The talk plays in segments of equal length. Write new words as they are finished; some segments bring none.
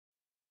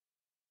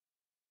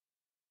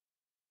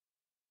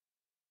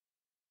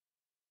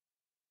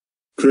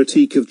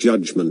Kritik of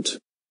Judgment.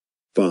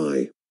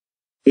 By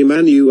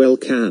Immanuel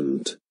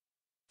Kant.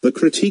 The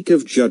Kritik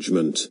of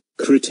Judgment,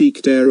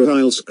 Kritik der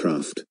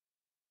Urteilskraft,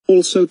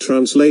 also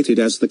translated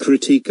as the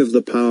Critique of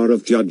the Power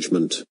of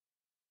Judgment,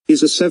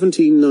 is a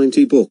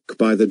 1790 book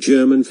by the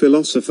German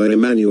philosopher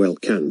Immanuel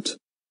Kant,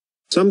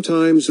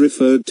 sometimes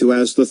referred to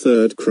as the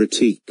Third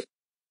Critique.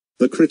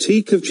 The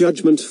Critique of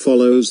Judgment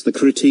follows the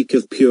Critique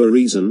of Pure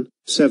Reason,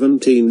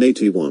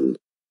 1781,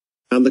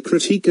 and the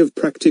Critique of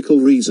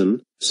Practical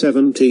Reason,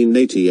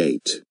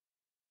 1788.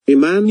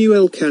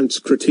 Immanuel Kant's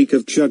Critique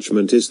of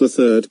Judgment is the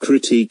third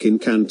critique in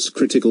Kant's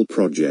critical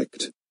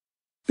project,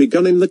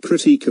 begun in the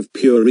Critique of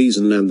Pure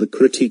Reason and the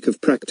Critique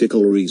of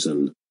Practical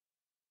Reason.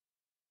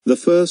 The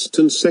first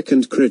and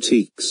second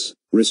critiques,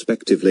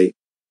 respectively.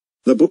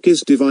 The book is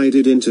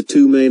divided into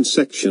two main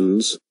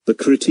sections, the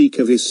Critique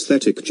of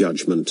Aesthetic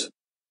Judgment,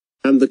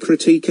 and the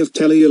Critique of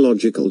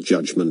Teleological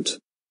Judgment,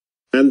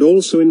 and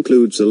also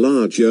includes a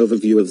large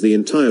overview of the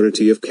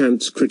entirety of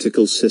Kant's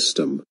critical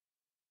system,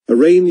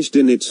 arranged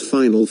in its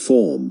final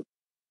form.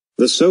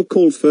 The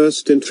so-called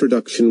first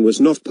introduction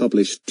was not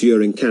published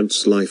during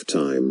Kant's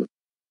lifetime,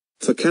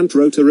 for Kant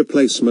wrote a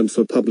replacement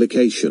for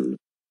publication.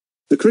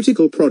 The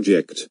critical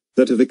project,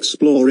 that of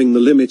exploring the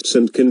limits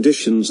and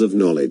conditions of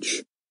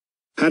knowledge,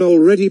 had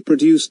already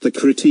produced the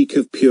Critique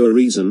of Pure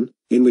Reason,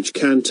 in which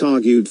Kant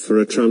argued for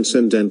a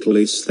transcendental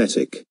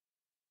aesthetic,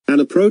 an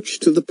approach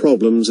to the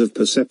problems of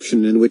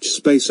perception in which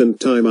space and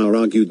time are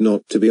argued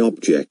not to be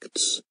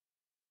objects.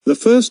 The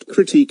first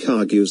critique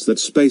argues that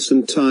space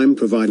and time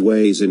provide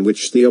ways in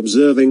which the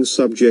observing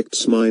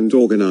subject's mind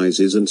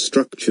organizes and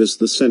structures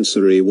the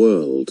sensory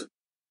world.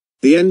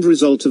 The end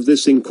result of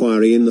this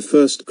inquiry in the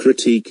first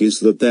critique is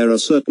that there are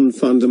certain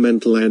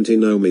fundamental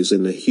antinomies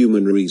in the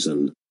human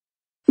reason.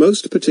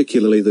 Most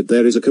particularly that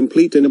there is a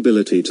complete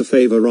inability to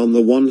favor on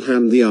the one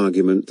hand the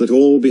argument that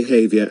all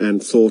behavior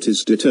and thought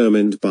is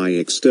determined by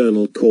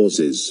external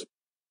causes,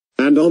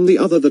 and on the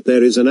other that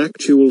there is an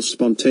actual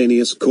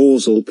spontaneous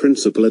causal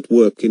principle at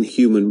work in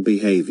human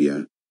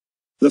behavior.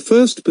 The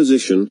first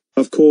position,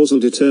 of causal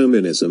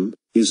determinism,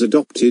 is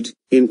adopted,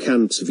 in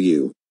Kant's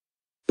view,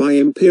 by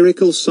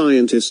empirical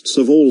scientists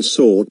of all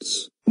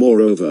sorts.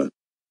 Moreover,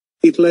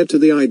 it led to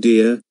the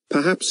idea,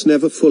 perhaps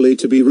never fully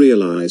to be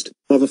realized,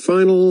 of a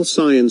final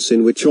science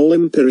in which all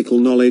empirical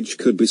knowledge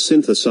could be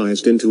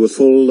synthesized into a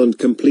full and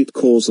complete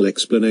causal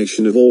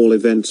explanation of all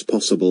events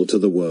possible to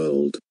the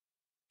world.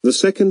 The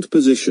second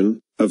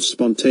position, of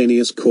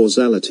spontaneous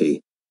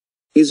causality,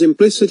 is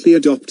implicitly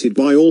adopted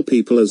by all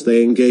people as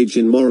they engage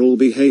in moral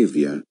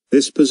behavior.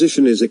 This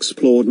position is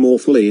explored more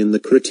fully in the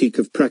Critique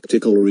of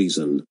Practical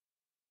Reason.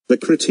 The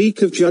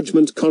Critique of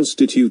Judgment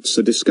constitutes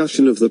a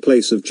discussion of the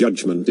place of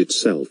judgment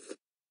itself,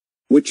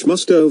 which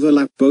must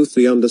overlap both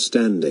the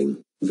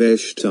understanding,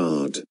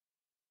 Verstand,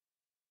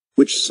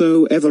 which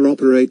so ever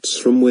operates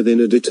from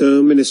within a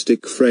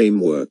deterministic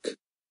framework,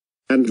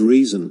 and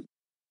reason,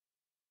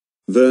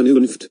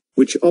 Vernunft,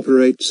 which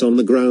operates on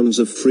the grounds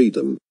of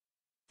freedom.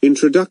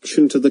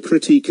 Introduction to the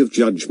Critique of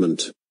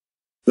Judgment.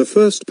 The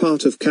first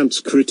part of Kant's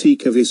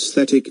Critique of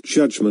Aesthetic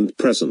Judgment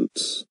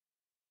presents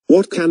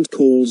what Kant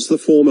calls the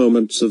four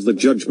moments of the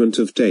judgment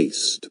of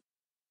taste.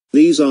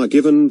 These are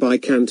given by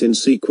Kant in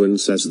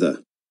sequence as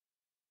the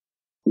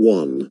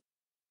 1.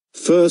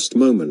 First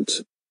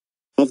moment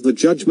of the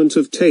judgment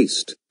of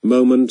taste,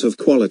 moment of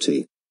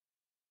quality.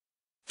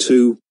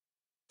 2.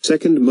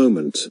 Second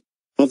moment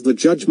of the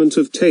judgment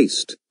of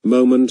taste,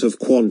 moment of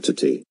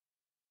quantity.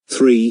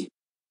 3.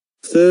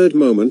 Third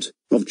moment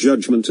of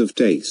judgment of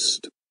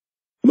taste,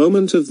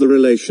 moment of the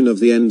relation of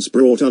the ends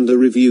brought under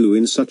review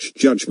in such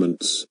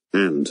judgments,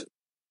 and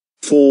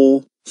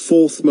 4.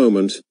 Fourth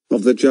moment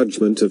of the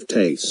judgment of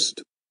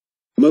taste,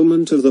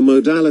 moment of the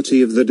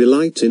modality of the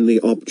delight in the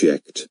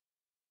object.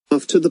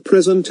 After the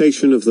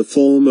presentation of the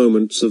four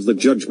moments of the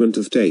judgment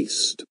of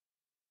taste,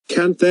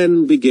 Kant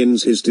then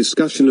begins his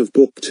discussion of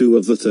Book 2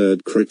 of the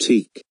Third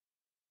Critique,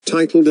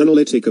 titled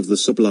Analytic of the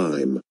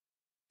Sublime.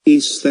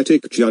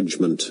 Aesthetic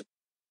Judgment.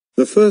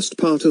 The first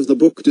part of the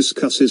book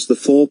discusses the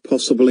four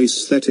possible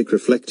aesthetic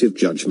reflective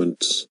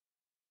judgments: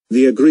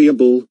 the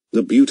agreeable,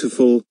 the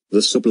beautiful,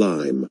 the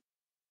sublime,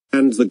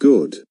 and the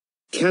good.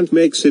 Kant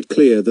makes it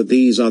clear that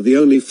these are the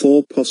only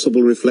four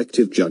possible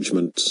reflective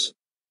judgments,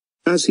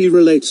 as he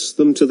relates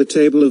them to the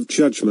table of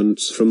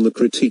judgments from the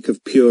Critique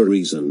of Pure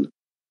Reason.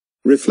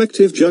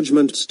 Reflective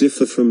judgments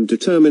differ from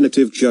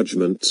determinative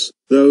judgments,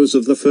 those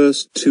of the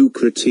first two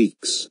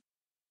critiques.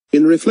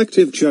 In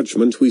reflective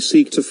judgment we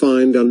seek to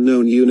find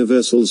unknown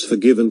universals for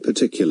given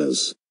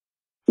particulars,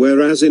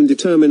 whereas in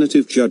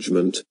determinative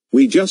judgment,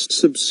 we just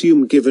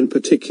subsume given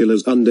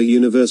particulars under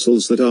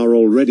universals that are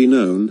already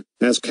known,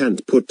 as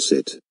Kant puts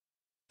it.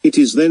 It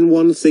is then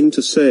one thing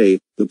to say,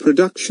 the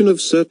production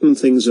of certain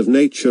things of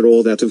nature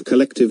or that of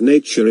collective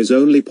nature is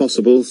only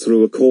possible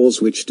through a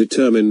cause which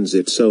determines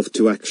itself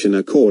to action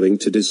according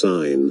to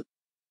design.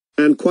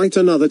 And quite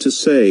another to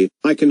say,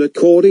 I can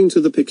according to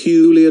the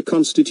peculiar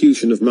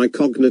constitution of my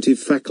cognitive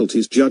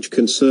faculties judge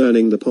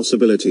concerning the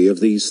possibility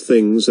of these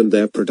things and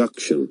their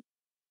production.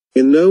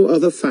 in no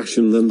other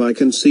fashion than by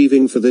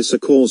conceiving for this a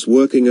cause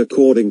working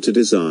according to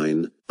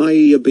design,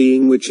 i.e. a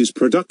being which is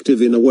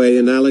productive in a way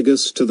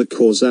analogous to the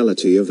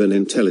causality of an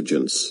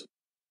intelligence.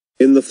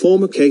 In the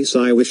former case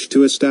I wish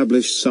to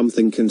establish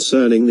something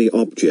concerning the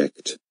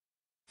object,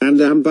 and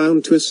am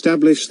bound to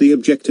establish the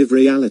objective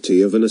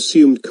reality of an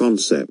assumed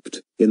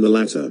concept. In the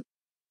latter,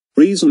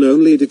 reason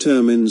only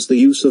determines the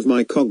use of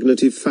my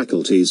cognitive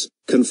faculties,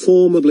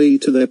 conformably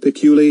to their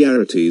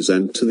peculiarities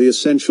and to the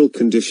essential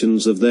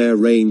conditions of their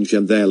range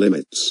and their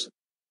limits.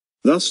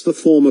 Thus the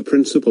former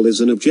principle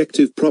is an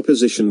objective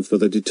proposition for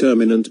the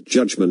determinant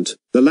judgment,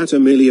 the latter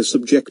merely a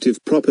subjective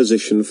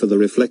proposition for the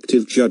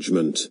reflective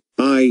judgment,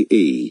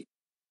 i.e.,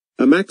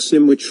 a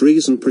maxim which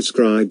reason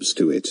prescribes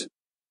to it.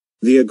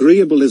 The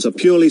agreeable is a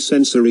purely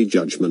sensory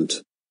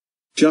judgment.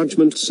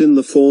 Judgments in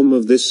the form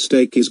of this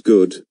steak is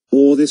good,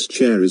 or this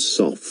chair is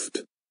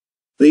soft.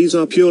 These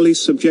are purely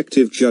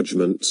subjective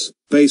judgments,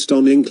 based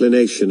on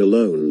inclination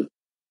alone.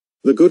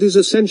 The good is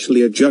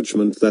essentially a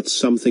judgment that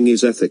something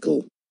is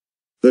ethical.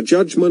 The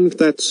judgment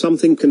that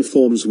something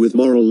conforms with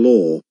moral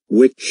law,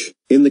 which,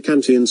 in the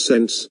Kantian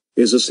sense,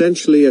 is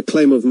essentially a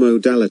claim of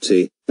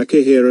modality, a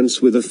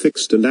coherence with a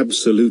fixed and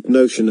absolute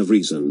notion of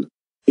reason.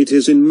 It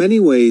is in many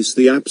ways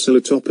the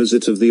absolute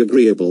opposite of the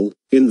agreeable,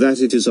 in that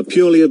it is a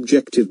purely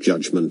objective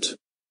judgment.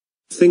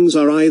 Things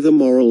are either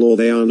moral or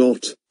they are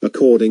not,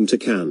 according to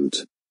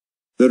Kant.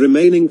 The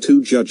remaining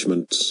two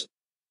judgments,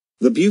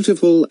 the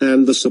beautiful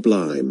and the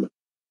sublime,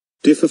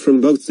 differ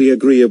from both the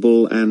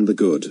agreeable and the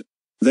good.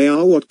 They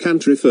are what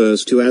Kant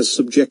refers to as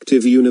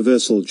subjective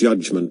universal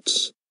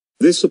judgments.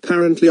 This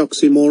apparently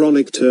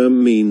oxymoronic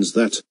term means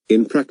that,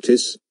 in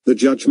practice, the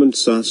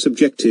judgments are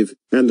subjective,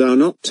 and are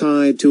not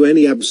tied to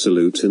any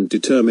absolute and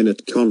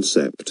determinate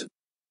concept.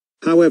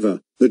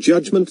 However, the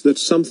judgment that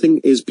something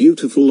is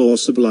beautiful or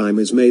sublime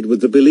is made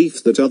with the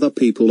belief that other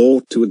people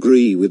ought to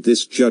agree with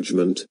this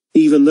judgment,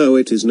 even though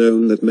it is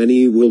known that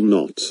many will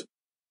not.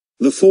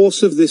 The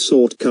force of this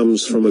sort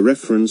comes from a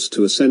reference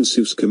to a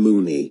sensus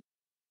communi,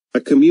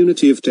 a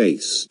community of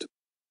taste.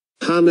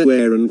 Hannah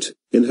Arendt,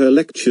 in her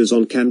lectures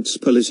on Kant's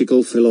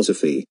political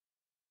philosophy,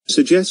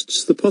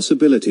 suggests the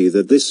possibility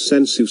that this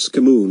sensus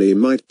communi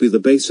might be the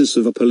basis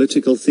of a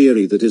political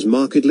theory that is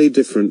markedly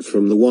different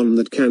from the one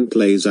that Kant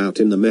lays out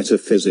in the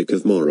Metaphysic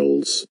of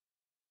Morals.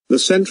 The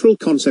central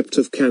concept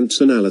of Kant's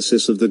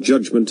analysis of the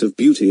judgment of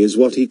beauty is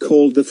what he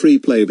called the free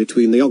play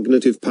between the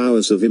cognitive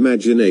powers of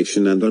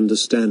imagination and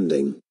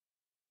understanding.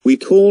 We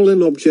call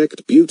an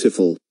object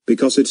beautiful,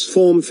 because its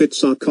form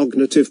fits our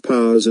cognitive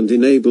powers and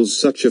enables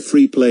such a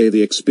free play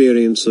the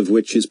experience of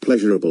which is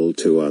pleasurable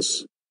to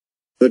us.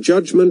 The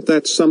judgment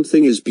that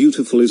something is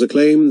beautiful is a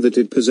claim that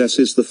it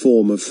possesses the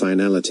form of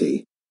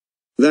finality.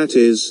 That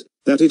is,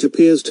 that it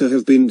appears to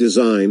have been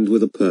designed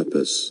with a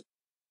purpose.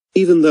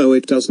 Even though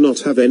it does not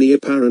have any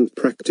apparent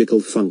practical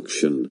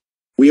function.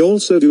 We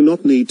also do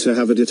not need to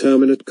have a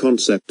determinate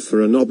concept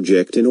for an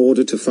object in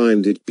order to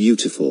find it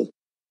beautiful.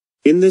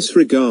 In this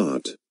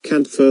regard,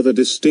 Kant further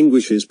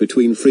distinguishes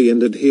between free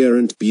and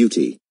adherent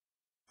beauty.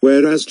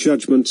 Whereas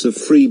judgments of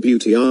free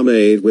beauty are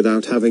made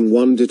without having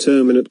one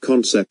determinate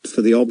concept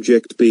for the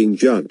object being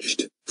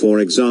judged, for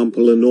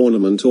example an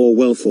ornament or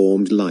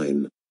well-formed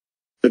line.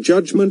 A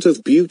judgment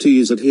of beauty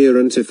is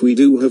adherent if we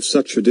do have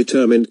such a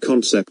determined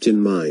concept in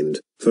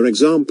mind, for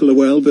example a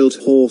well-built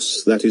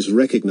horse that is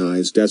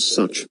recognized as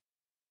such.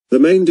 The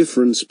main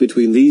difference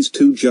between these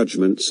two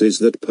judgments is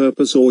that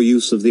purpose or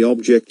use of the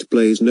object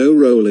plays no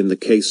role in the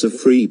case of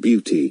free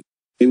beauty.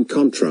 In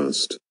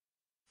contrast,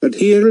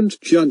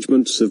 adherent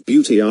judgments of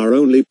beauty are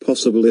only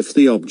possible if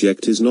the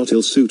object is not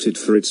ill-suited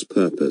for its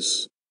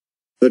purpose.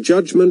 The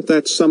judgment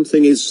that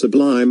something is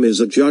sublime is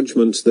a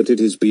judgment that it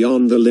is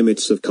beyond the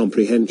limits of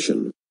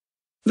comprehension.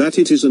 That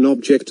it is an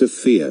object of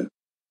fear.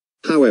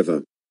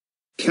 However,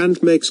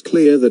 Kant makes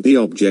clear that the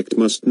object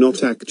must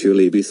not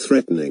actually be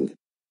threatening.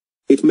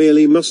 It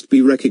merely must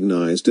be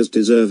recognized as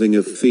deserving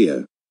of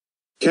fear.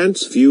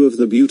 Kant's view of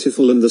the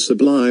beautiful and the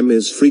sublime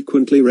is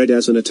frequently read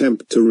as an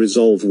attempt to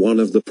resolve one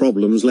of the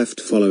problems left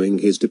following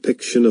his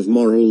depiction of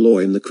moral law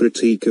in the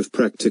Critique of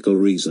Practical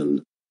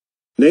Reason.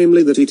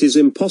 Namely that it is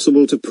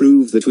impossible to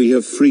prove that we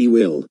have free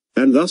will,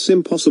 and thus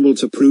impossible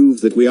to prove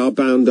that we are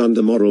bound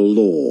under moral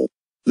law.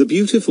 The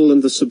beautiful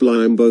and the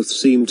sublime both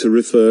seem to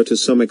refer to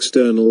some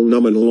external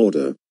nominal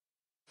order,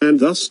 and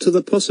thus to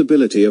the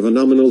possibility of a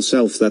nominal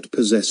self that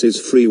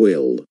possesses free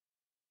will.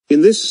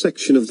 In this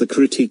section of the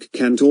Critique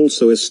Kant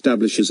also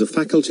establishes a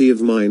faculty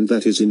of mind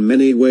that is in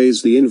many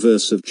ways the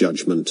inverse of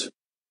judgment.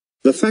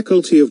 The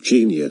faculty of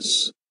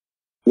genius.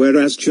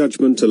 Whereas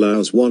judgment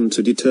allows one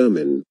to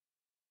determine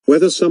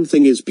whether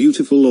something is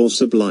beautiful or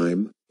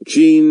sublime,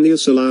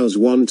 genius allows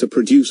one to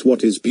produce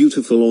what is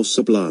beautiful or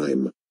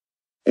sublime.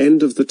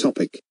 End of the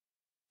topic.